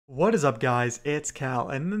What is up guys, it's Cal,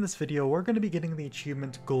 and in this video we're going to be getting the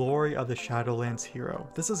achievement Glory of the Shadowlands Hero.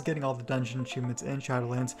 This is getting all the dungeon achievements in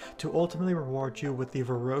Shadowlands to ultimately reward you with the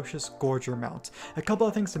Ferocious Gorger mount. A couple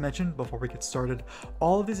of things to mention before we get started.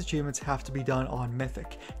 All of these achievements have to be done on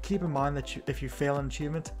Mythic. Keep in mind that if you fail an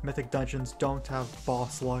achievement, Mythic dungeons don't have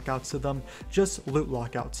boss lockouts to them, just loot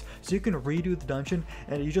lockouts. So you can redo the dungeon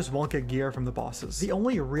and you just won't get gear from the bosses. The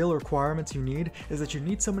only real requirements you need is that you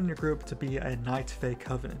need someone in your group to be a Knight Fae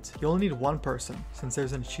Covenant. You only need one person, since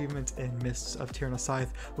there's an achievement in Mists of Tirna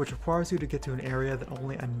Scythe which requires you to get to an area that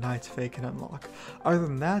only a Knight Fae can unlock. Other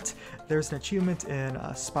than that, there's an achievement in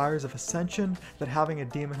Spires of Ascension that having a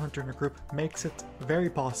Demon Hunter in your group makes it very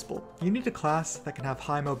possible. You need a class that can have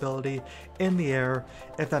high mobility in the air,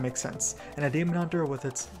 if that makes sense, and a Demon Hunter with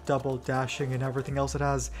its double dashing and everything else it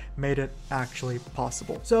has made it actually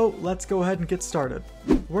possible. So let's go ahead and get started.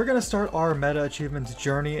 We're going to start our meta achievements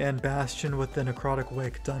Journey and Bastion with the Necrotic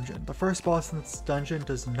Wake dungeon. The first boss in this dungeon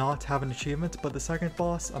does not have an achievement, but the second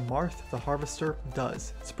boss, Amarth the Harvester,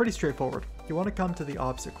 does. It's pretty straightforward. You want to come to the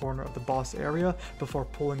opposite corner of the boss area before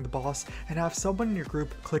pulling the boss and have someone in your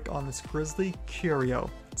group click on this Grizzly Curio.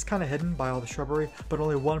 It's kind of hidden by all the shrubbery, but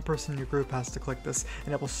only one person in your group has to click this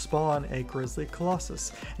and it will spawn a Grizzly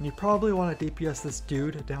Colossus. And you probably want to DPS this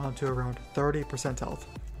dude down to around 30% health.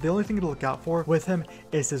 The only thing to look out for with him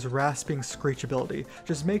is his rasping screech ability.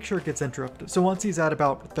 Just make sure it gets interrupted. So once he's at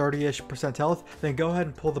about 30-ish% health, then go ahead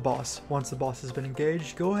and pull the boss. Once the boss has been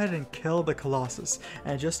engaged, go ahead and kill the Colossus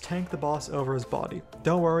and just tank the boss over his body.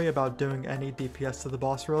 Don't worry about doing any DPS to the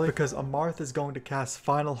boss really, because Amarth is going to cast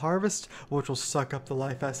Final Harvest, which will suck up the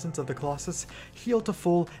life essence of the Colossus, heal to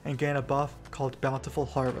full, and gain a buff called Bountiful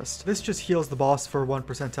Harvest. This just heals the boss for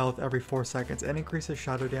 1% health every 4 seconds and increases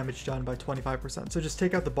shadow damage done by 25%. So just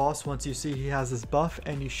take out the boss once you see he has his buff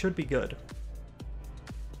and you should be good.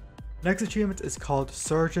 Next achievement is called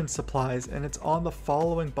Surgeon Supplies and it's on the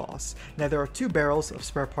following boss. Now there are 2 barrels of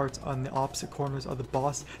spare parts on the opposite corners of the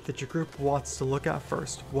boss that your group wants to look at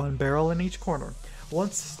first, 1 barrel in each corner.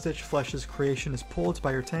 Once Stitch Flesh's creation is pulled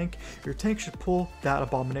by your tank should pull that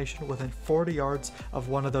abomination within 40 yards of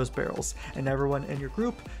one of those barrels, and everyone in your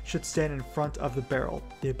group should stand in front of the barrel.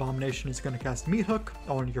 The abomination is going to cast Meat Hook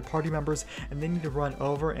on one of your party members, and they need to run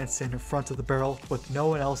over and stand in front of the barrel with no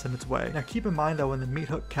one else in its way. Now keep in mind that when the Meat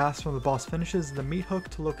Hook cast from the boss finishes, the Meat Hook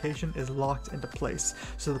to location is locked into place,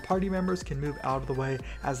 so the party members can move out of the way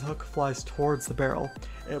as the hook flies towards the barrel.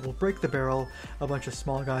 It will break the barrel, a bunch of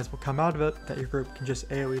small guys will come out of it that your group can just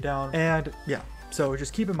AoE down, and yeah. So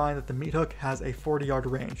just keep in mind that the Meat Hook has a 40-yard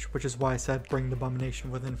range, which is why I said bring the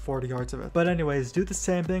abomination within 40 yards of it. But anyways, do the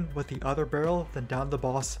same thing with the other barrel, then down the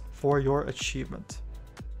boss for your achievement.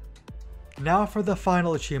 Now for the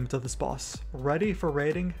final achievement of this boss. Ready for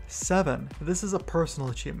rating 7. This is a personal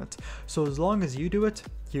achievement, so as long as you do it,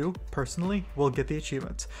 you, personally, will get the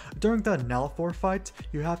achievement. During the Nalthor fight,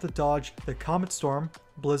 you have to dodge the Comet Storm,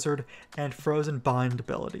 Blizzard, and Frozen Bind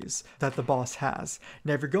abilities that the boss has.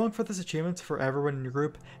 Now if you're going for this achievement for everyone in your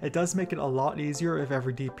group, it does make it a lot easier if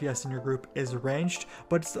every DPS in your group is ranged,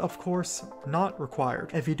 but it's of course not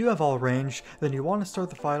required. If you do have all range, then you want to start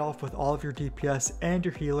the fight off with all of your DPS and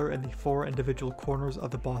your healer in the 4 individual corners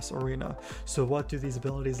of the boss arena. So what do these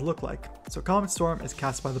abilities look like? So Comet Storm is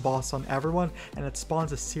cast by the boss on everyone, and it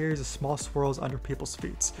spawns a series of small swirls under people's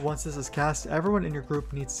feet. Once this is cast, everyone in your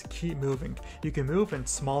group needs to keep moving. You can move in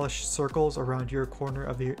smallish circles around your corner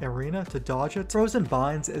of the arena to dodge it. Frozen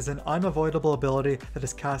Binds is an unavoidable ability that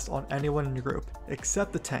is cast on anyone in your group,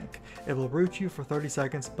 except the tank. It will root you for 30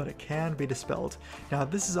 seconds, but it can be dispelled. Now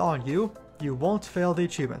if this is on you, you won't fail the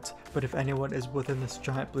achievement, but if anyone is within this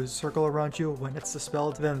giant blue circle around you when it's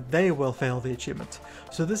dispelled, then they will fail the achievement.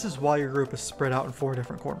 So this is why your group is spread out in 4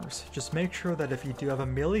 different corners. Just make sure that if you do have a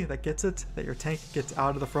melee that gets it, that your tank gets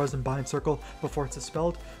out of the Frozen Bind circle before it's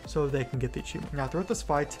dispelled so they can get the achievement. Now throughout this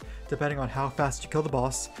fight, depending on how fast you kill the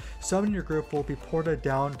boss, some in your group will be ported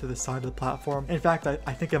down to the side of the platform. In fact, I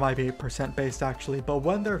think it might be % based actually, but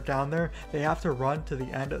when they're down there, they have to run to the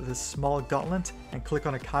end of this small gauntlet and click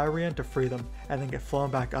on a Kyrian to free them, and then get flown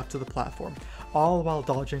back up to the platform, all while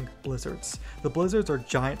dodging blizzards. The blizzards are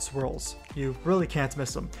giant swirls. You really can't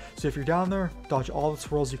miss them. So if you're down there, dodge all the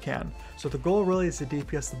swirls you can. So the goal really is to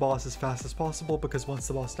DPS the boss as fast as possible, because once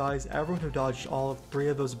the boss dies, everyone who dodged all 3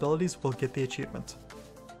 of those abilities will get the achievement.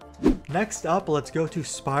 Next up, let's go to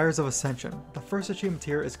Spires of Ascension. The first achievement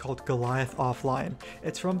here is called Goliath Offline.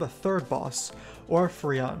 It's from the 3rd boss, or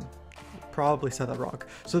Freon. probably said that wrong.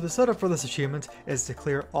 So the setup for this achievement is to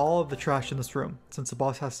clear all of the trash in this room, since the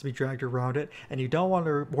boss has to be dragged around it, and you don't want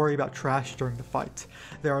to worry about trash during the fight.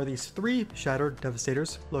 There are these 3 Shattered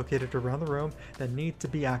Devastators located around the room that need to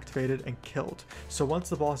be activated and killed. So once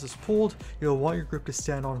the boss is pulled, you'll want your group to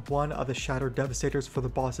stand on one of the Shattered Devastators for the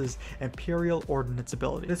boss's Imperial Ordnance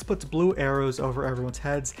ability. This puts blue arrows over everyone's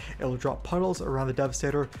heads. It will drop puddles around the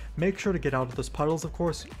Devastator. Make sure to get out of those puddles, of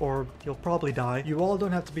course, or you'll probably die. You all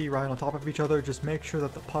don't have to be right on top of each other, just make sure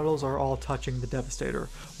that the puddles are all touching the Devastator.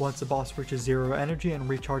 Once the boss reaches 0 energy and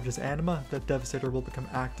recharges anima, the Devastator will become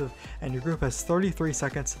active, and your group has 33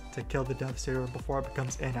 seconds to kill the Devastator before it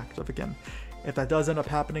becomes inactive again. If that does end up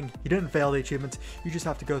happening, you didn't fail the achievement, you just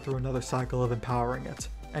have to go through another cycle of empowering it.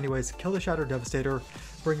 Anyways, kill the Shattered Devastator,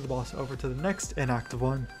 bring the boss over to the next inactive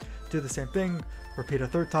one, do the same thing, repeat a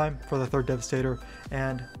 3rd time for the 3rd Devastator,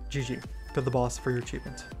 and GG. Kill the boss for your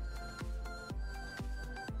achievement.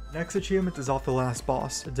 Next achievement is off the last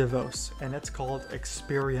boss, Devos, and it's called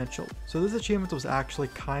Experiential. So this achievement was actually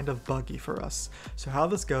kind of buggy for us. So how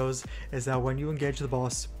this goes is that when you engage the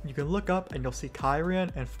boss, you can look up and you'll see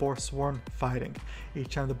Kyrian and Forsworn fighting.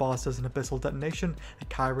 Each time the boss does an abyssal detonation, a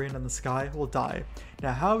Kyrian in the sky will die.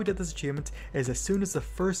 Now how we did this achievement is as soon as the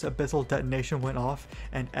first abyssal detonation went off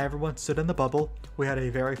and everyone stood in the bubble, we had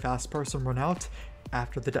a very fast person run out,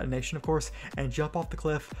 after the detonation of course, and jump off the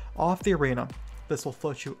cliff, off the arena. This will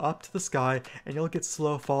float you up to the sky and you'll get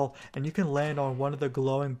slow fall and you can land on one of the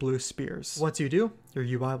glowing blue spears. Once you do, your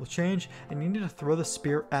UI will change and you need to throw the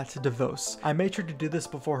spear at Devos. I made sure to do this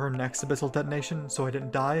before her next abyssal detonation so I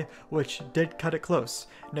didn't die, which did cut it close.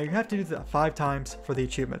 Now you have to do that 5 times for the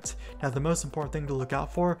achievement. Now the most important thing to look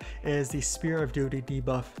out for is the Spear of Duty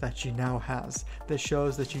debuff that she now has. This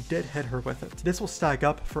shows that you did hit her with it. This will stack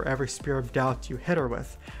up for every Spear of Doubt you hit her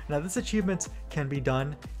with. Now this achievement can be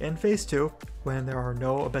done in phase 2 when there are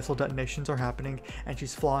no abyssal detonations are happening and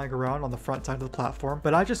she's flying around on the front side of the platform,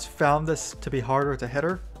 but I just found this to be harder to hit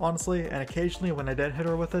her, honestly, and occasionally when I did hit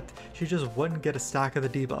her with it, she just wouldn't get a stack of the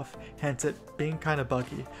debuff, hence it being kind of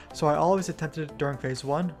buggy. So I always attempted it during phase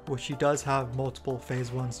 1, which she does have multiple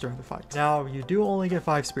phase 1s during the fight. Now you do only get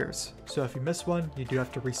 5 spears, so if you miss one, you do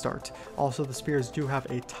have to restart. Also the spears do have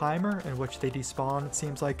a timer in which they despawn, it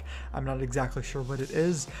seems like. I'm not exactly sure what it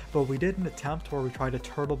is, but we did an attempt where we tried to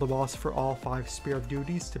turtle the boss for all 5 Spear of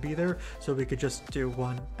Duties to be there, so we could just do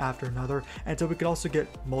one after another, and so we could also get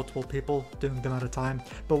multiple people doing them at a time.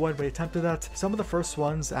 But when we attempted that, some of the first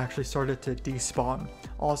ones actually started to despawn.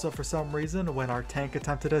 Also, for some reason, when our tank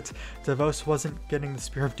attempted it, Devos wasn't getting the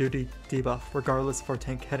Spear of Duty debuff, regardless of our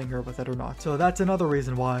tank hitting her with it or not. So that's another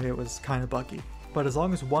reason why it was kind of buggy. But as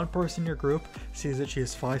long as one person in your group sees that she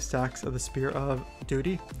has 5 stacks of the Spear of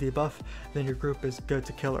Duty debuff, then your group is good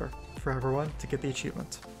to kill her for everyone to get the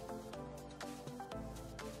achievement.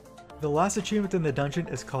 The last achievement in the dungeon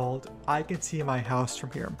is called I Can See My House From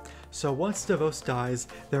Here. So once Devos dies,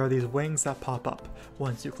 there are these wings that pop up.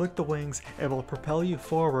 Once you click the wings, it will propel you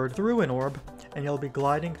forward through an orb, and you'll be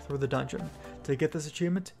gliding through the dungeon. To get this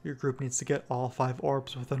achievement, your group needs to get all 5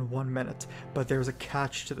 orbs within 1 minute, but there's a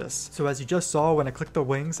catch to this. So as you just saw, when I clicked the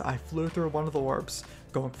wings, I flew through one of the orbs.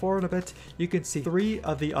 Going forward a bit, you can see 3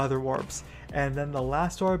 of the other orbs, and then the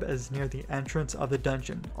last orb is near the entrance of the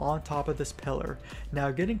dungeon, on top of this pillar.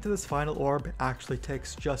 Now getting to this final orb actually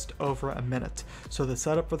takes just over a minute, so the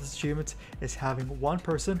setup for this achievement is having one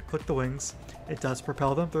person click the wings. It does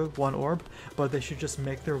propel them through one orb, but they should just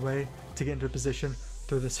make their way to get into position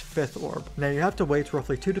through this 5th orb. Now you have to wait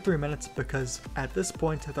roughly 2 to 3 minutes because at this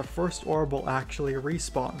point the first orb will actually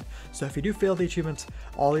respawn. So if you do fail the achievement,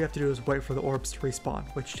 all you have to do is wait for the orbs to respawn,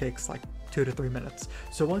 which takes like 2 to 3 minutes.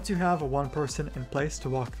 So once you have one person in place to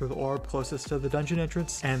walk through the orb closest to the dungeon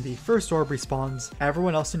entrance and the first orb respawns,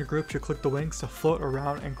 everyone else in your group should click the wings to float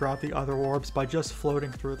around and grab the other orbs by just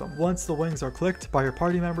floating through them. Once the wings are clicked by your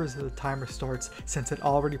party members, the timer starts since it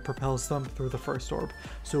already propels them through the first orb.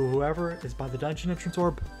 So whoever is by the dungeon entrance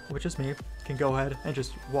orb, which is me, can go ahead and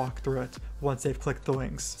just walk through it once they've clicked the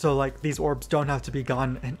wings. So like these orbs don't have to be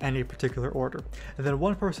gone in any particular order. And then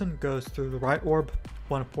one person goes through the right orb,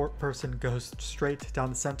 one person goes straight down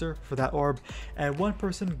the center for that orb, and one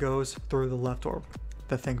person goes through the left orb.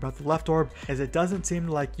 The thing about the left orb is it doesn't seem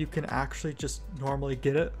like you can actually just normally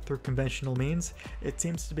get it through conventional means. It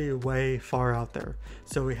seems to be way far out there.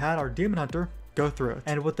 So we had our demon hunter go through it,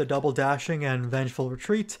 and with the double dashing and vengeful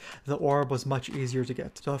retreat, the orb was much easier to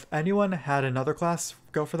get. So if anyone had another class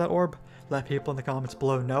go for that orb, let people in the comments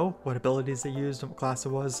below know what abilities they used and what class it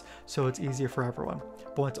was, so it's easier for everyone.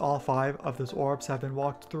 But once all 5 of those orbs have been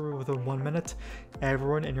walked through within 1 minute,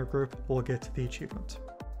 everyone in your group will get the achievement.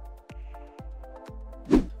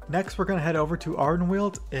 Next, we're going to head over to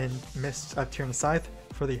Ardenweald in Mists of Tyr and Scythe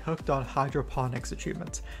for the Hooked on Hydroponics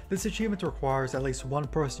achievement. This achievement requires at least one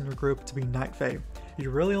person in your group to be Night Fae. You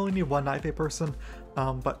really only need one Night Fae person,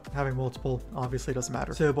 but having multiple obviously doesn't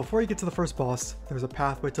matter. So before you get to the first boss, there's a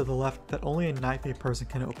pathway to the left that only a Night Fae person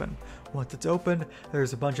can open. Once it's open,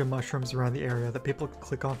 there's a bunch of mushrooms around the area that people can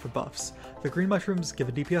click on for buffs. The green mushrooms give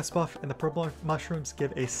a DPS buff, and the purple mushrooms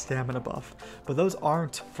give a stamina buff, but those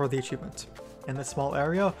aren't for the achievement. In this small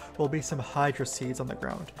area will be some Hydra seeds on the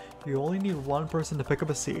ground. You only need one person to pick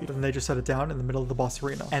up a seed, and they just set it down in the middle of the boss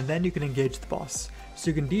arena. And then you can engage the boss.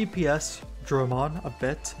 So you can DPS Dromon a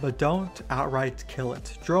bit, but don't outright kill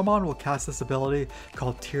it. Dromon will cast this ability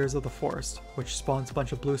called Tears of the Forest, which spawns a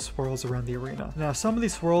bunch of blue swirls around the arena. Now some of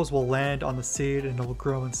these swirls will land on the seed and it will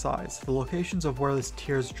grow in size. The locations of where these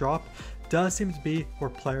tears drop does seem to be where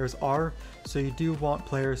players are, so you do want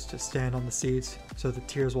players to stand on the seeds so the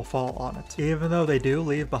tears will fall on it. Even though they do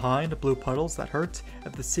leave behind blue puddles that hurt,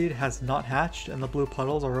 if the seed has not hatched and the blue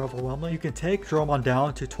puddles are overwhelming, you can take Dromon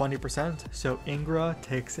down to 20%, so Ingra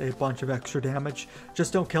takes a bunch of extra damage.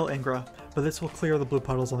 Just don't kill Ingra, but this will clear the blue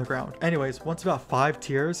puddles on the ground. Anyways, once about 5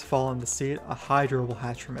 tears fall on the seed, a Hydra will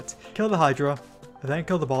hatch from it. Kill the Hydra, then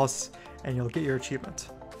kill the boss, and you'll get your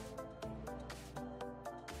achievement.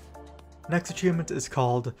 Next achievement is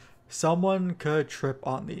called Someone Could Trip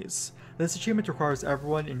on These. This achievement requires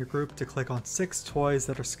everyone in your group to click on 6 toys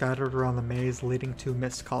that are scattered around the maze leading to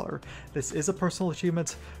Mistcaller. This is a personal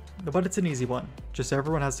achievement, but it's an easy one. Just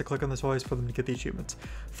everyone has to click on the toys for them to get the achievement.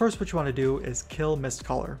 First, what you want to do is kill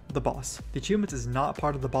Mistcaller, the boss. The achievement is not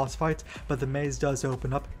part of the boss fight, but the maze does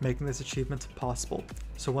open up, making this achievement possible.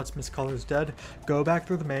 So once Mistcaller is dead, go back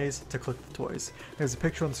through the maze to click the toys. There's a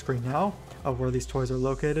picture on the screen now of where these toys are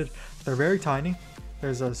located. They're very tiny.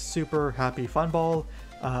 There's a super happy fun ball,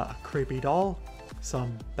 a creepy doll,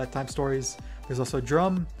 some bedtime stories. There's also a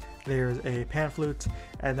drum, there's a pan flute,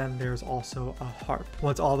 and then there's also a harp.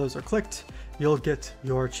 Once all those are clicked, you'll get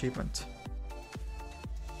your achievement.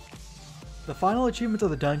 The final achievement of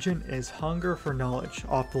the dungeon is Hunger for Knowledge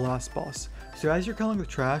off the last boss. So as you're killing the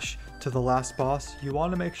trash to the last boss, you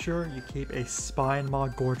want to make sure you keep a Spine Maw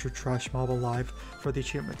Gorger trash mob alive for the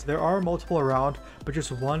achievement. There are multiple around, but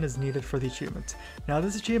just one is needed for the achievement. Now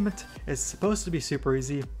this achievement is supposed to be super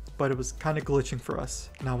easy, but it was kind of glitching for us.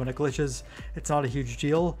 Now when it glitches, it's not a huge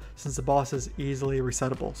deal since the boss is easily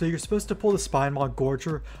resettable. So you're supposed to pull the Spine Maw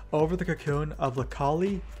Gorger over the cocoon of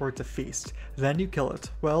Lakali for it to feast. Then you kill it.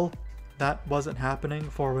 Well, that wasn't happening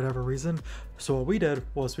for whatever reason, so what we did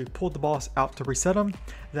was we pulled the boss out to reset him.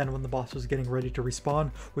 Then when the boss was getting ready to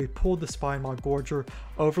respawn, we pulled the Spine Maw Gorger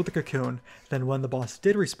over the cocoon. Then when the boss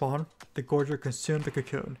did respawn, the Gorger consumed the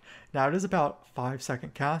cocoon. Now it is about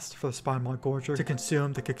 5-second cast for the Spine Maw Gorger to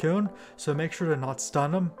consume the cocoon, so make sure to not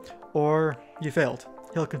stun him or you failed.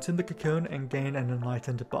 He'll consume the cocoon and gain an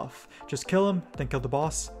enlightened buff. Just kill him, then kill the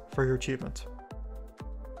boss for your achievement.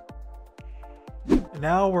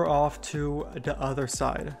 Now we're off to the other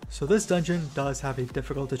side. So this dungeon does have a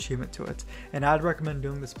difficult achievement to it, and I'd recommend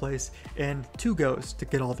doing this place in 2 goes to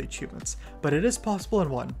get all the achievements, but it is possible in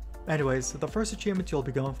 1. Anyways, the first achievement you'll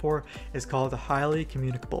be going for is called Highly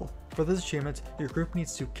Communicable. For this achievement, your group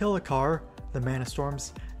needs to kill a car, the Mana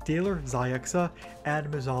Storms, Dealer Zayexa, and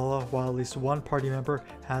Muzala while at least one party member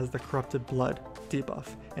has the Corrupted Blood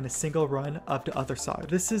debuff in a single run of the other side.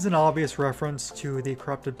 This is an obvious reference to the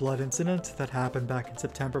Corrupted Blood incident that happened back in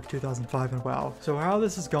September of 2005 in WoW. So how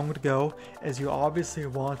this is going to go is you obviously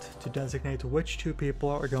want to designate which 2 people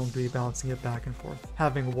are going to be bouncing it back and forth.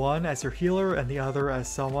 Having one as your healer and the other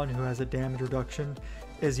as someone who has a damage reduction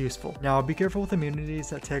is useful. Now be careful with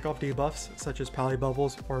immunities that take off debuffs such as Pally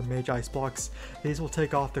Bubbles or Mage Ice Blocks. These will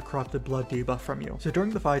take off the Corrupted Blood debuff from you. So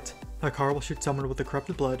during the fight, Hakar will shoot someone with the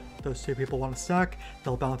Corrupted Blood. Those 2 people want to stack,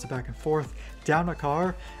 they'll bounce it back and forth, down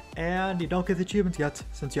Hakar, and you don't get the achievement yet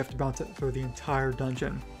since you have to bounce it through the entire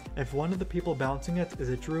dungeon. If one of the people bouncing it is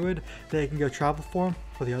a druid, they can go travel form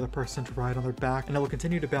for the other person to ride on their back, and it will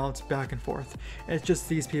continue to bounce back and forth. It's just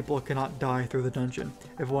these people cannot die through the dungeon.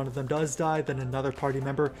 If one of them does die, then another party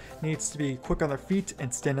member needs to be quick on their feet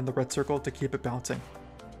and stand in the red circle to keep it bouncing.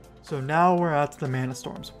 So now we're at the Mana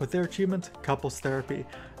Storms with their achievement, Couples Therapy.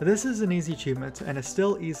 This is an easy achievement and is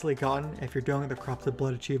still easily gotten if you're doing the Corrupted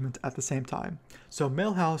Blood achievement at the same time. So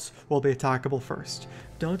Millhouse will be attackable first.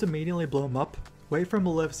 Don't immediately blow him up. Wait for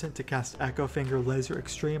Maleficent to cast Echo Finger Laser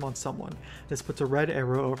Extreme on someone. This puts a red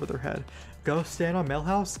arrow over their head. Go stand on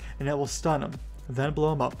Millhouse and it will stun him, then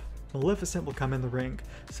blow him up. Maleficent will come in the ring.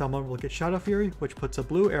 Someone will get Shadow Fury, which puts a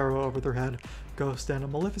blue arrow over their head. Go stand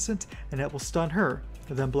on Maleficent and it will stun her,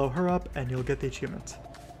 then blow her up and you'll get the achievement.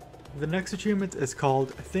 The next achievement is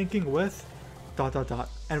called Thinking With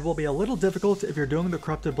and will be a little difficult if you're doing the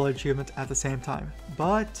Corrupted Blood achievement at the same time,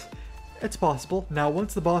 but it's possible. Now,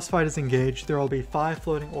 once the boss fight is engaged, there will be 5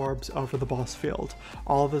 floating orbs over the boss field.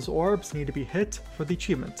 All of those orbs need to be hit for the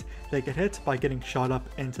achievement. They get hit by getting shot up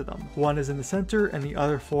into them. 1 is in the center and the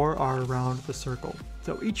other 4 are around the circle.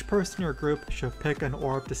 So each person in your group should pick an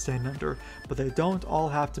orb to stand under, but they don't all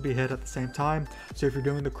have to be hit at the same time. So if you're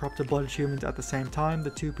doing the Corrupted Blood achievement at the same time, the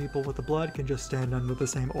 2 people with the blood can just stand under the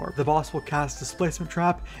same orb. The boss will cast Displacement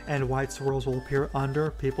Trap and white swirls will appear under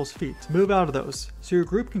people's feet. Move out of those. So your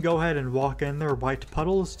group can go ahead and walk in their white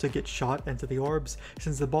puddles to get shot into the orbs,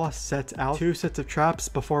 since the boss sets out 2 sets of traps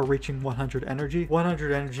before reaching 100 energy.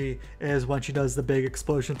 100 energy is when she does the big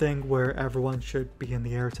explosion thing where everyone should be in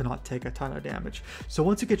the air to not take a ton of damage. So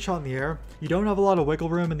once you get shot in the air, you don't have a lot of wiggle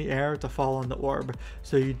room in the air to fall on the orb,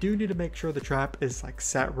 so you do need to make sure the trap is like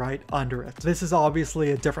set right under it. This is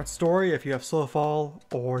obviously a different story if you have slow fall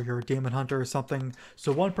or you're a demon hunter or something,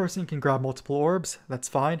 so one person can grab multiple orbs, that's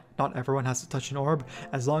fine. Not everyone has to touch an orb.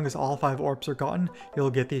 As long as all 5 orbs are gotten, you'll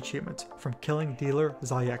get the achievement from killing dealer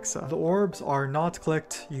Zayexa. The orbs are not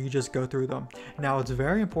clicked, you just go through them. Now it's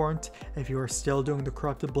very important, if you are still doing the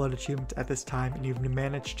Corrupted Blood achievement at this time and you've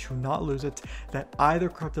managed to not lose it, that either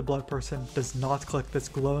Corrupted Blood person does not click this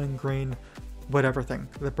glowing green whatever thing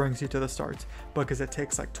that brings you to the start, because it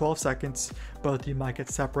takes like 12 seconds, both you might get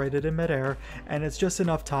separated in midair, and it's just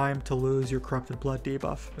enough time to lose your Corrupted Blood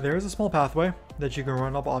debuff. There is a small pathway that you can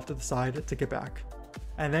run up off to the side to get back.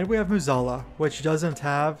 And then we have Muzala, which doesn't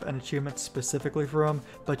have an achievement specifically for him,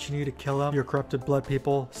 but you need to kill him, your Corrupted Blood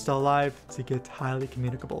people still alive, to get highly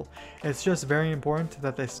communicable. It's just very important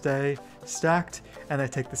that they stay stacked and they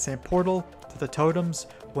take the same portal to the totems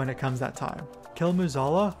when it comes that time. Kill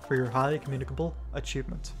Muzala for your highly communicable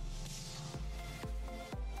achievement.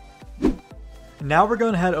 Now we're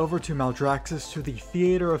going to head over to Maldraxxus to the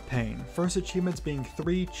Theater of Pain. First achievements being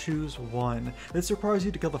 3 choose 1. This requires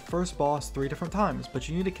you to kill the first boss 3 different times, but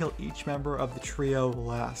you need to kill each member of the trio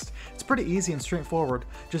last. It's pretty easy and straightforward.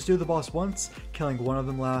 Just do the boss once, killing one of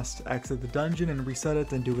them last, exit the dungeon and reset it,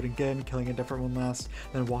 then do it again, killing a different one last,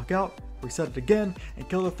 then walk out, reset it again, and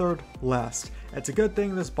kill the third last. It's a good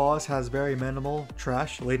thing this boss has very minimal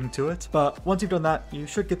trash leading to it, but once you've done that, you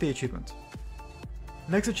should get the achievement.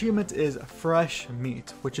 Next achievement is Fresh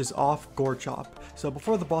Meat, which is off Gore Chop. So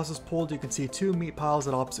before the boss is pulled, you can see 2 meat piles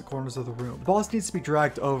at opposite corners of the room. The boss needs to be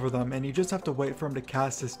dragged over them, and you just have to wait for him to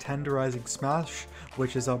cast his Tenderizing Smash,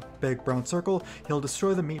 which is a big brown circle. He'll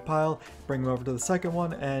destroy the meat pile, bring him over to the second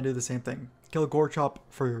one, and do the same thing. Kill Gore Chop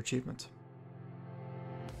for your achievement.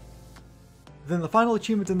 Then the final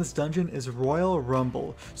achievement in this dungeon is Royal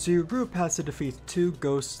Rumble. So your group has to defeat 2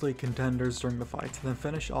 ghostly contenders during the fight, then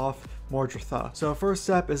finish off Mordretha. So first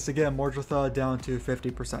step is to get Mordretha down to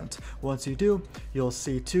 50%. Once you do, you'll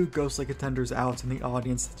see 2 ghostly contenders out in the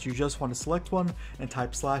audience that you just want to select one and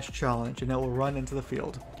type /challenge, and it will run into the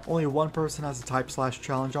field. Only one person has a type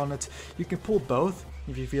 /challenge on it. You can pull both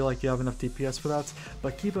if you feel like you have enough DPS for that,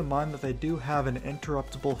 but keep in mind that they do have an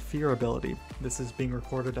interruptible fear ability. This is being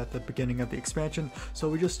recorded at the beginning of the expansion, so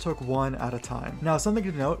we just took one at a time. Now, something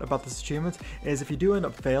to note about this achievement is if you do end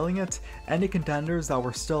up failing it, any contenders that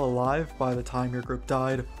were still alive by the time your group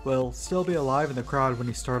died will still be alive in the crowd when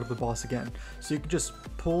you start up the boss again. So you can just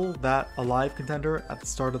pull that alive contender at the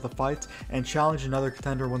start of the fight and challenge another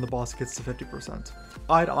contender when the boss gets to 50%.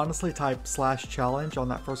 I'd honestly type /challenge on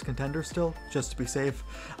that first contender still, just to be safe.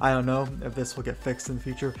 I don't know if this will get fixed in the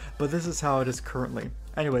future, but this is how it is currently.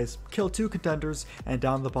 Anyways, kill 2 contenders and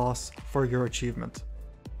down the boss for your achievement.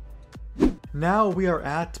 Now we are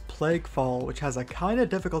at Plaguefall, which has a kind of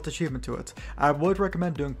difficult achievement to it. I would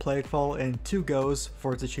recommend doing Plaguefall in 2 goes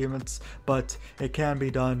for its achievements, but it can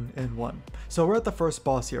be done in 1. So we're at the first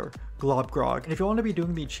boss here, Globgrog. And if you want to be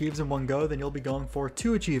doing the achieves in 1 go, then you'll be going for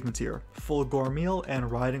 2 achievements here, Full Gore Meal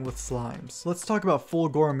and Riding with Slimes. Let's talk about Full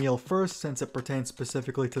Gore Meal first, since it pertains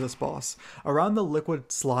specifically to this boss. Around the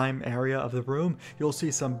liquid slime area of the room, you'll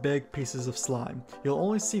see some big pieces of slime. You'll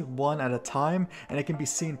only see one at a time, and it can be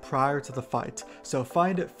seen prior to the fight, so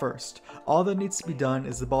find it first. All that needs to be done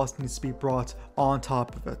is the boss needs to be brought on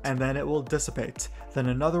top of it, and then it will dissipate. Then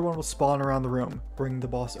another one will spawn around the room. Bring the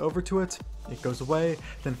boss over to it, it goes away,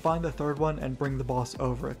 then find the third one and bring the boss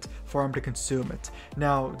over it for him to consume it.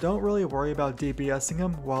 Now, don't really worry about DPSing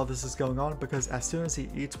him while this is going on, because as soon as he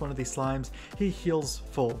eats one of these slimes, he heals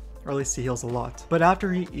full. or at least he heals a lot. But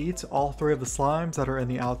after he eats all 3 of the slimes that are in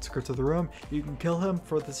the outskirts of the room, you can kill him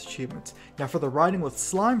for this achievement. Now for the riding with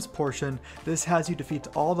slimes portion, this has you defeat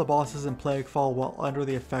all the bosses in Plaguefall while under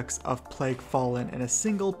the effects of Plague Fallen in a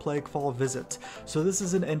single Plaguefall visit. So this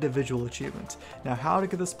is an individual achievement. Now how to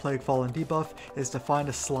get this Plague Fallen debuff is to find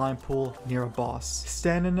a slime pool near a boss.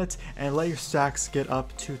 Stand in it and let your stacks get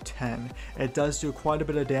up to 10. It does do quite a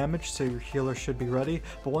bit of damage, so your healer should be ready,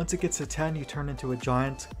 but once it gets to 10, you turn into a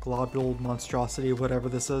giant globule monstrosity, whatever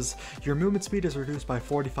this is. Your movement speed is reduced by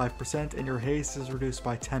 45% and your haste is reduced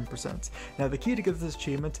by 10%. Now the key to get this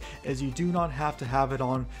achievement is you do not have to have it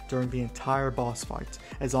on during the entire boss fight.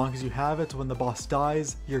 As long as you have it when the boss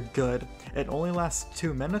dies, you're good. It only lasts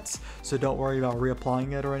 2 minutes, so don't worry about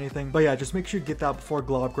reapplying it or anything. But yeah, just make sure you get that before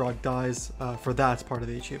Globgrog dies for that part of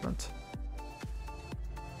the achievement.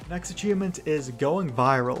 Next achievement is Going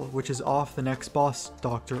Viral, which is off the next boss,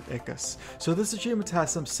 Dr. Ickes. So this achievement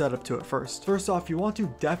has some setup to it first. First off, you want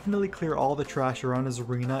to definitely clear all the trash around his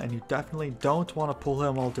arena, and you definitely don't want to pull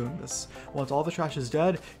him while doing this. Once all the trash is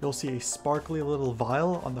dead, you'll see a sparkly little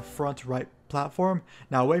vial on the front right platform.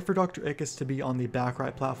 Now wait for Dr. Ickes to be on the back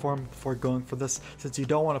right platform before going for this, since you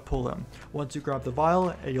don't want to pull him. Once you grab the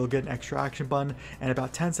vial, you'll get an extra action button and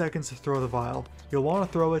about 10 seconds to throw the vial. You'll want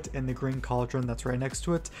to throw it in the green cauldron that's right next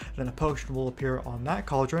to it, then a potion will appear on that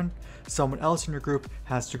cauldron. Someone else in your group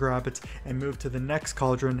has to grab it and move to the next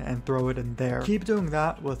cauldron and throw it in there. Keep doing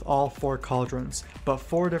that with all 4 cauldrons, but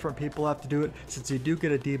 4 different people have to do it, since you do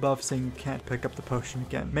get a debuff saying you can't pick up the potion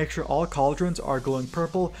again. Make sure all cauldrons are glowing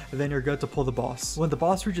purple, and then you're good to pull the boss. When the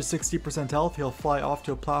boss reaches 60% health, he'll fly off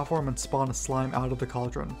to a platform and spawn a slime out of the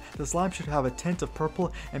cauldron. The slime should have a tint of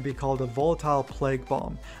purple and be called a volatile plague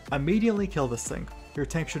bomb. Immediately kill this thing. Your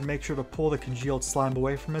tank should make sure to pull the congealed slime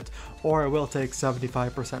away from it, or it will take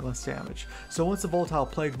 75% less damage. So once the volatile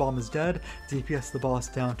plague bomb is dead, DPS the boss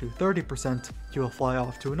down to 30%, you will fly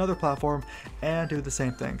off to another platform and do the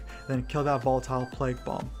same thing, then kill that volatile plague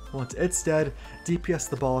bomb. Once it's dead, DPS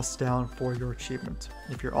the boss down for your achievement.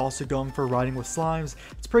 If you're also going for riding with slimes,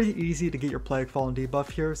 it's pretty easy to get your Plague Fallen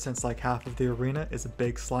debuff here, since like half of the arena is a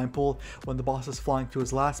big slime pool. When the boss is flying to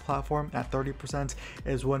his last platform at 30%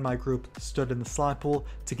 is when my group stood in the slime pool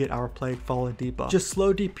to get our Plague Fallen debuff. Just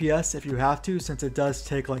slow DPS if you have to, since it does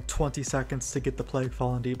take like 20 seconds to get the Plague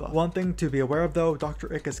Fallen debuff. One thing to be aware of though, Dr.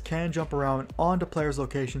 Ickes can jump around onto players'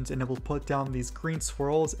 locations and it will put down these green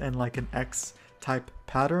swirls in like an X type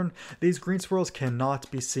pattern. These green swirls cannot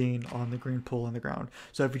be seen on the green pool on the ground.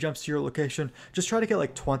 So if he jumps to your location, just try to get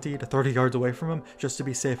like 20 to 30 yards away from him just to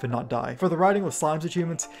be safe and not die. For the riding with slimes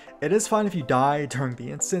achievements, it is fine if you die during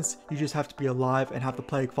the instance. You just have to be alive and have the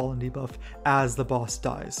Plague Fallen debuff as the boss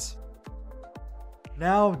dies.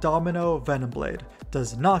 Now Domino Venomblade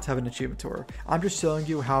does not have an achievement to her. I'm just showing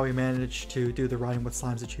you how we managed to do the riding with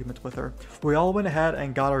slimes achievement with her. We all went ahead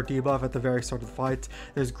and got our debuff at the very start of the fight.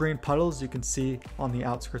 There's green puddles you can see on the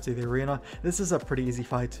outskirts of the arena. This is a pretty easy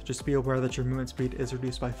fight. Just be aware that your movement speed is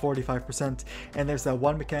reduced by 45%, and there's that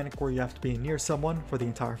one mechanic where you have to be near someone for the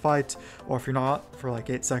entire fight, or if you're not, for like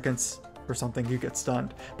 8 seconds or something, you get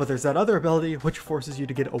stunned. But there's that other ability which forces you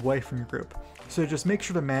to get away from your group. So just make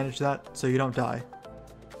sure to manage that so you don't die.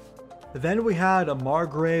 Then we had a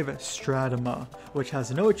Margrave Stratoma, which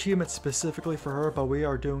has no achievement specifically for her, but we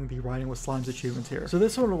are doing the riding with slimes achievement here. So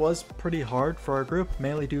this one was pretty hard for our group,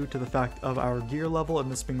 mainly due to the fact of our gear level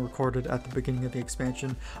and this being recorded at the beginning of the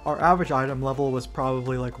expansion. Our average item level was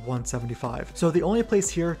probably like 175. So the only place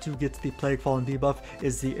here to get the Plague Fallen debuff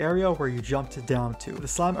is the area where you jumped down to. The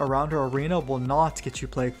slime around our arena will not get you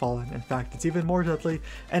Plague Fallen. In fact, it's even more deadly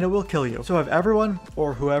and it will kill you. So if everyone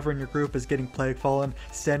or whoever in your group is getting Plague Fallen,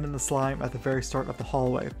 stand in the slime at the very start of the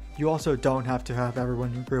hallway. You also don't have to have everyone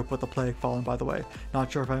in your group with the Plague Fallen, by the way.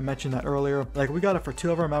 Not sure if I mentioned that earlier. Like, we got it for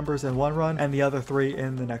 2 of our members in one run and the other 3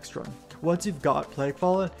 in the next run. Once you've got Plague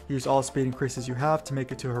Fallen, use all speed increases you have to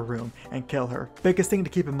make it to her room and kill her. Biggest thing to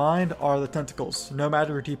keep in mind are the tentacles. No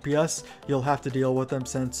matter your DPS, you'll have to deal with them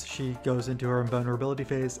since she goes into her invulnerability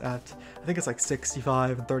phase at, I think it's like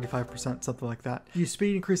 65 and 35%, something like that. Use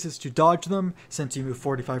speed increases to dodge them since you move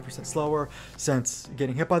 45% slower, since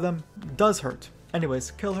getting hit by them does hurt.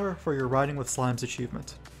 Anyways, kill her for your riding with slimes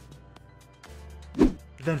achievement.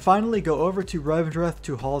 Then finally go over to Revendreth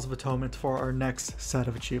to Halls of Atonement for our next set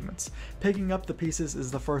of achievements. Picking up the pieces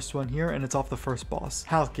is the first one here, and it's off the first boss,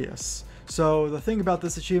 Halkias. So the thing about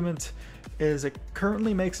this achievement is it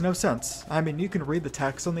currently makes no sense. I mean, you can read the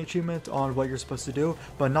text on the achievement on what you're supposed to do,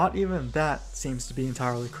 but not even that seems to be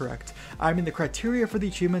entirely correct. I mean, the criteria for the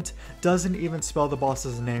achievement doesn't even spell the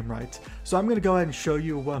boss's name right. So I'm going to go ahead and show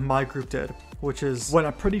you what my group did, which is what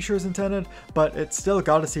I'm pretty sure is intended, but it still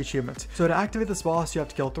got us the achievement. So to activate this boss, you have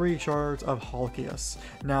to kill 3 shards of Halkias.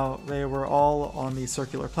 Now, they were all on these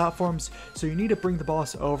circular platforms, so you need to bring the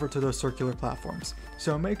boss over to those circular platforms.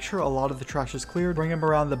 So make sure a lot of the trash is cleared, bring him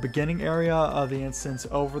around the beginning area of the instance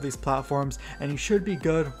over these platforms, and you should be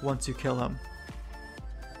good once you kill him.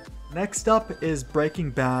 Next up is Breaking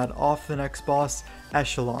Bad off the next boss,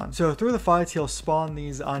 Echelon. So through the fights, he'll spawn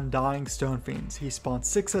these undying stone fiends. He spawns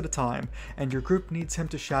 6 at a time, and your group needs him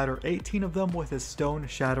to shatter 18 of them with his stone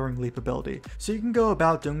shattering leap ability. So you can go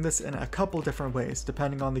about doing this in a couple different ways,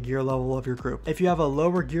 depending on the gear level of your group. If you have a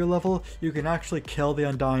lower gear level, you can actually kill the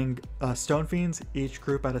undying stone fiends, each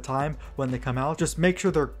group at a time when they come out. Just make sure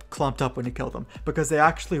they're clumped up when you kill them, because they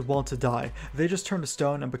actually won't die. They just turn to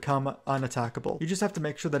stone and become unattackable. You just have to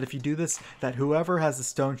make sure that if you do this, that whoever has the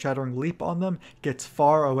stone shattering leap on them gets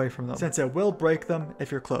far away from them, since it will break them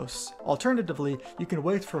if you're close. Alternatively, you can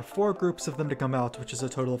wait for 4 groups of them to come out, which is a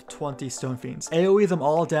total of 20 stone fiends. AoE them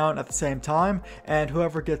all down at the same time, and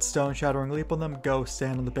whoever gets stone shattering leap on them, go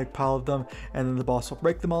stand on the big pile of them, and then the boss will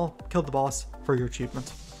break them all, kill the boss for your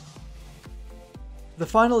achievement. The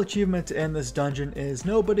final achievement in this dungeon is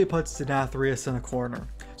nobody puts Denathrius in a corner.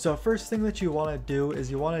 So first thing that you want to do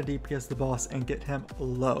is you want to DPS the boss and get him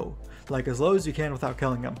low. Like as low as you can without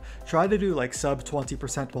killing him. Try to do like sub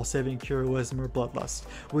 20% while saving Heroism or Bloodlust.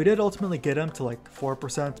 We did ultimately get him to like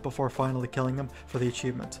 4% before finally killing him for the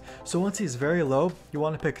achievement. So once he's very low, you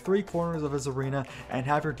want to pick 3 corners of his arena and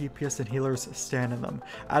have your DPS and healers stand in them.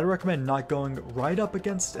 I'd recommend not going right up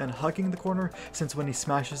against and hugging the corner, since when he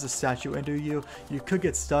smashes the statue into you, you could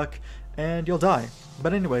get stuck and you'll die.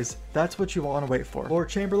 But anyways, that's what you want to wait for. Lord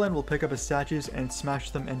Chamberlain will pick up his statues and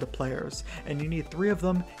smash them into players, and you need 3 of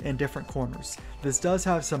them in different corners. This does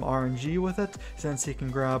have some RNG with it, since he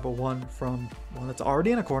can grab one from one that's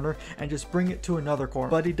already in a corner and just bring it to another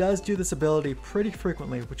corner. But he does do this ability pretty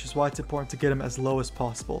frequently, which is why it's important to get him as low as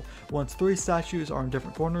possible. Once 3 statues are in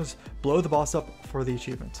different corners, blow the boss up for the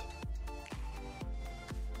achievement.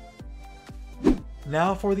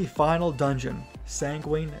 Now for the final dungeon,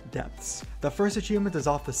 Sanguine Depths. The first achievement is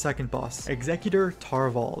off the second boss, Executor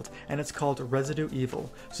Tarvald, and it's called Residue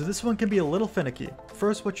Evil. So this one can be a little finicky.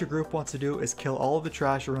 First, what your group wants to do is kill all of the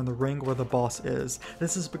trash around the ring where the boss is.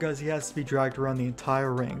 This is because he has to be dragged around the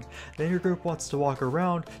entire ring. Then your group wants to walk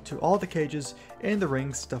around to all the cages in the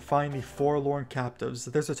rings to find the forlorn captives.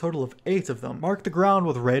 There's a total of 8 of them. Mark the ground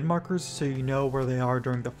with raid markers so you know where they are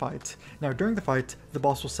during the fight. Now during the fight, the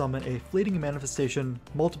boss will summon a fleeting manifestation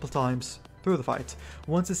multiple times through the fight.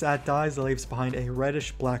 Once this ad dies, it leaves behind a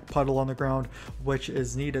reddish black puddle on the ground, which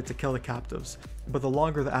is needed to kill the captives. But the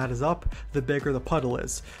longer the ad is up, the bigger the puddle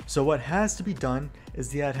is. So what has to be done is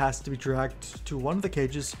the ad has to be dragged to one of the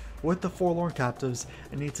cages with the forlorn captives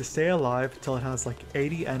and needs to stay alive till it has like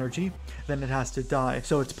 80 energy, then it has to die.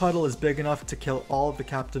 So its puddle is big enough to kill all of the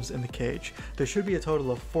captives in the cage. There should be a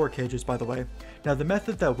total of 4 cages, by the way. Now the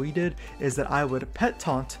method that we did is that I would pet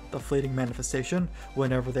taunt the fleeting manifestation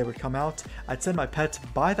whenever they would come out. I'd send my pet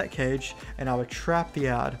by that cage and I would trap the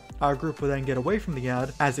ad. Our group would then get away from the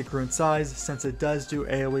ad as it grew in size, since it does do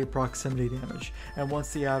AoE proximity damage. And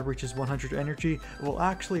once the ad reaches 100 energy, it will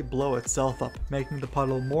actually blow itself up, making the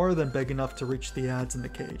puddle more than big enough to reach the ads in the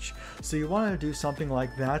cage. So you want to do something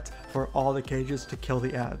like that for all the cages to kill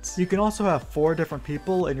the ads. You can also have 4 different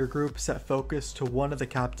people in your group set focus to one of the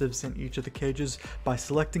captives in each of the cages by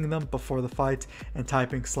selecting them before the fight and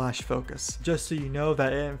typing /focus, just so you know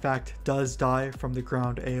that it in fact does die from the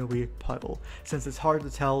ground AoE puddle, since it's hard to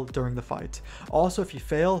tell during the fight. Also, if you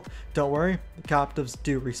fail, don't worry, the captives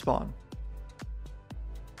do respawn.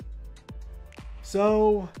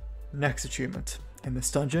 So, next achievement in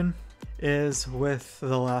this dungeon is with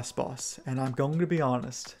the last boss, and I'm going to be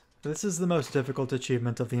honest, this is the most difficult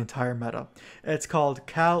achievement of the entire meta. It's called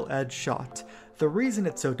Cal Edge Shot. The reason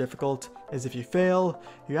it's so difficult is if you fail,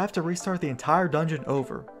 you have to restart the entire dungeon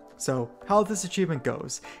over. So how this achievement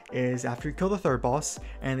goes is after you kill the third boss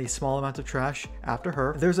and the small amount of trash after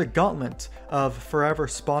her, there's a gauntlet of forever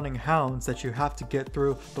spawning hounds that you have to get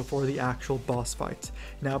through before the actual boss fight.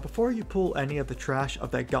 Now before you pull any of the trash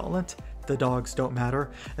of that gauntlet, the dogs don't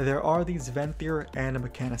matter, there are these Venthyr anima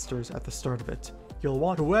canisters at the start of it. You'll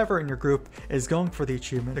want whoever in your group is going for the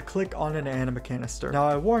achievement to click on an anima canister. Now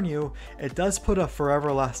I warn you, it does put a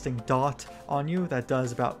forever lasting dot on you that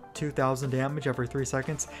does about 2,000 damage every 3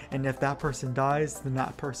 seconds, and if that person dies, then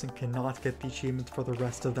that person cannot get the achievement for the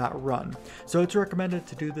rest of that run. So it's recommended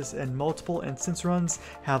to do this in multiple instance runs,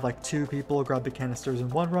 have like 2 people grab the canisters in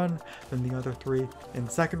one run, then the other 3 in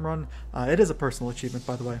the second run. It is a personal achievement,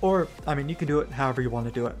 by the way. Or, I mean, you can do it however you want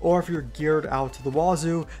to do it. Or if you're geared out to the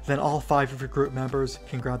wazoo, then all 5 of your group members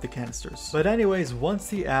can grab the canisters. But anyways, once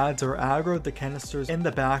the ads are aggroed, the canisters in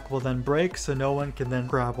the back will then break, so no one can then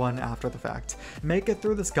grab one after the fact. Make it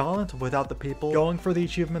through this gauntlet without the people going for the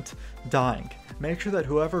achievement dying. Make sure that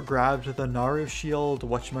whoever grabbed the Naru shield,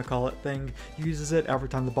 whatchamacallit thing, uses it every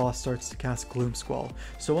time the boss starts to cast Gloom Squall.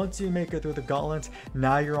 So once you make it through the gauntlet,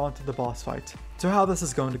 now you're on to the boss fight. So how this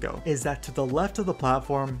is going to go is that to the left of the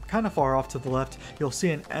platform, kind of far off to the left, you'll see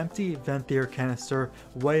an empty Venthyr canister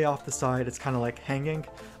way off the side. It's kind of like hanging.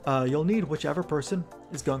 You'll need whichever person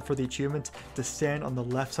is going for the achievement to stand on the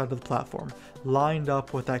left side of the platform, lined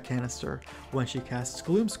up with that canister. When she casts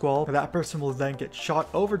Gloom Squall, that person will then get shot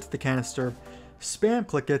over to the canister, spam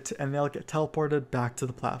click it, and they'll get teleported back to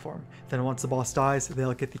the platform. Then once the boss dies,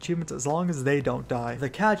 they'll get the achievements as long as they don't die. The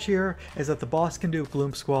catch here is that the boss can do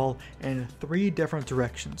Gloom Squall in 3 different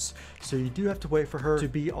directions, so you do have to wait for her to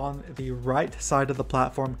be on the right side of the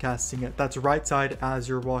platform casting it. That's right side as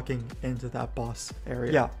you're walking into that boss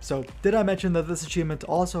area. Yeah, so did I mention that this achievement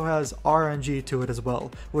also has RNG to it as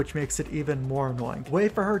well, which makes it even more annoying.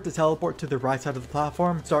 Wait for her to teleport to the right side of the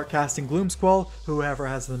platform, start casting Gloom Squall, whoever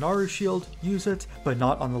has the Naru shield, use it, but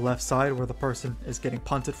not on the left side where the person is getting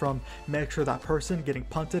punted from. Make sure that person getting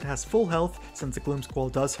punted has full health, since the Gloom Squall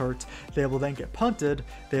does hurt. They will then get punted,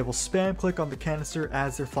 they will spam click on the canister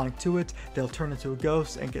as they're flying to it, they'll turn into a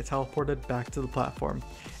ghost and get teleported back to the platform.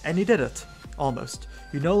 And you did it. Almost.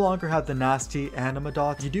 You no longer have the nasty anima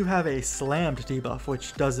dot. You do have a slammed debuff,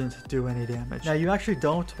 which doesn't do any damage. Now, you actually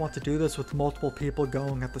don't want to do this with multiple people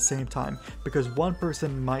going at the same time, because one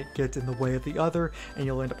person might get in the way of the other, and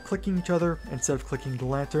you'll end up clicking each other instead of clicking the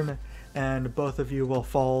lantern, and both of you will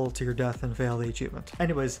fall to your death and fail the achievement.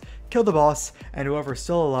 Anyways, kill the boss, and whoever's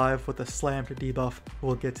still alive with a slammed debuff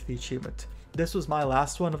will get the achievement. This was my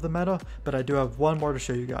last one of the meta, but I do have one more to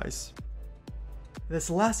show you guys. This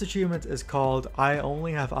last achievement is called I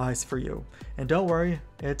Only Have Eyes for You, and don't worry,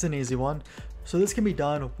 it's an easy one. So this can be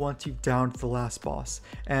done once you've downed the last boss,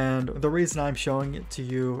 and the reason I'm showing it to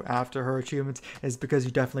you after her achievement is because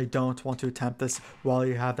you definitely don't want to attempt this while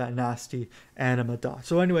you have that nasty anima dot.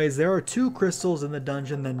 So anyways, there are 2 crystals in the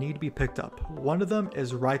dungeon that need to be picked up. One of them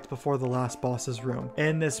is right before the last boss's room,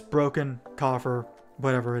 in this broken coffer,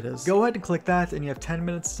 whatever it is. Go ahead and click that, and you have 10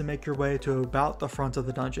 minutes to make your way to about the front of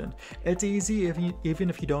the dungeon. It's easy even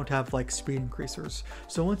if you don't have like speed increasers.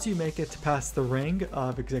 So once you make it past the ring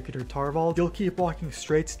of Executor Tarvald, you'll keep walking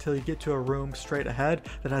straight till you get to a room straight ahead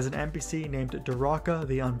that has an NPC named Duraka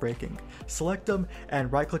the Unbreaking. Select him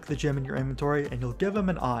and right click the gem in your inventory, and you'll give him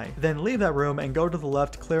an eye. Then leave that room and go to the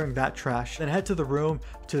left, clearing that trash. Then head to the room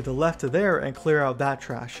to the left of there and clear out that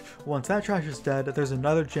trash. Once that trash is dead, there's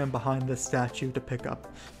another gem behind this statue to pick up.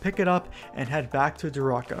 Pick it up and head back to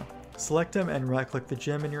Duraka. Select him and right click the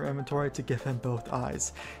gem in your inventory to give him both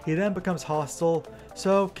eyes. He then becomes hostile,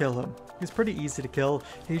 so kill him. He's pretty easy to kill.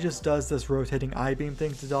 He just does this rotating eye beam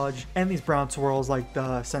thing to dodge, and these brown swirls like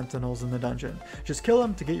the sentinels in the dungeon. Just kill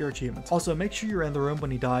him to get your achievements. Also, make sure you're in the room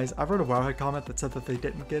when he dies. I've read a Wowhead comment that said that they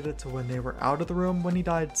didn't get it when they were out of the room when he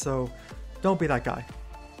died, so don't be that guy.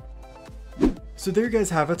 So there you guys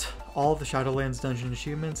have it, all of the Shadowlands dungeon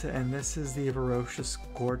achievements, and this is the Ferocious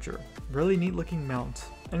Gorger. Really neat looking mount.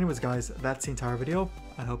 Anyways guys, that's the entire video.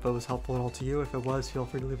 I hope it was helpful at all to you. If it was, feel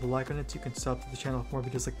free to leave a like on it so you can sub to the channel for more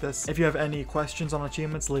videos like this. If you have any questions on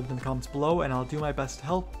achievements, leave them in the comments below and I'll do my best to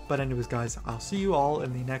help. But anyways guys, I'll see you all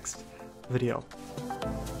in the next video.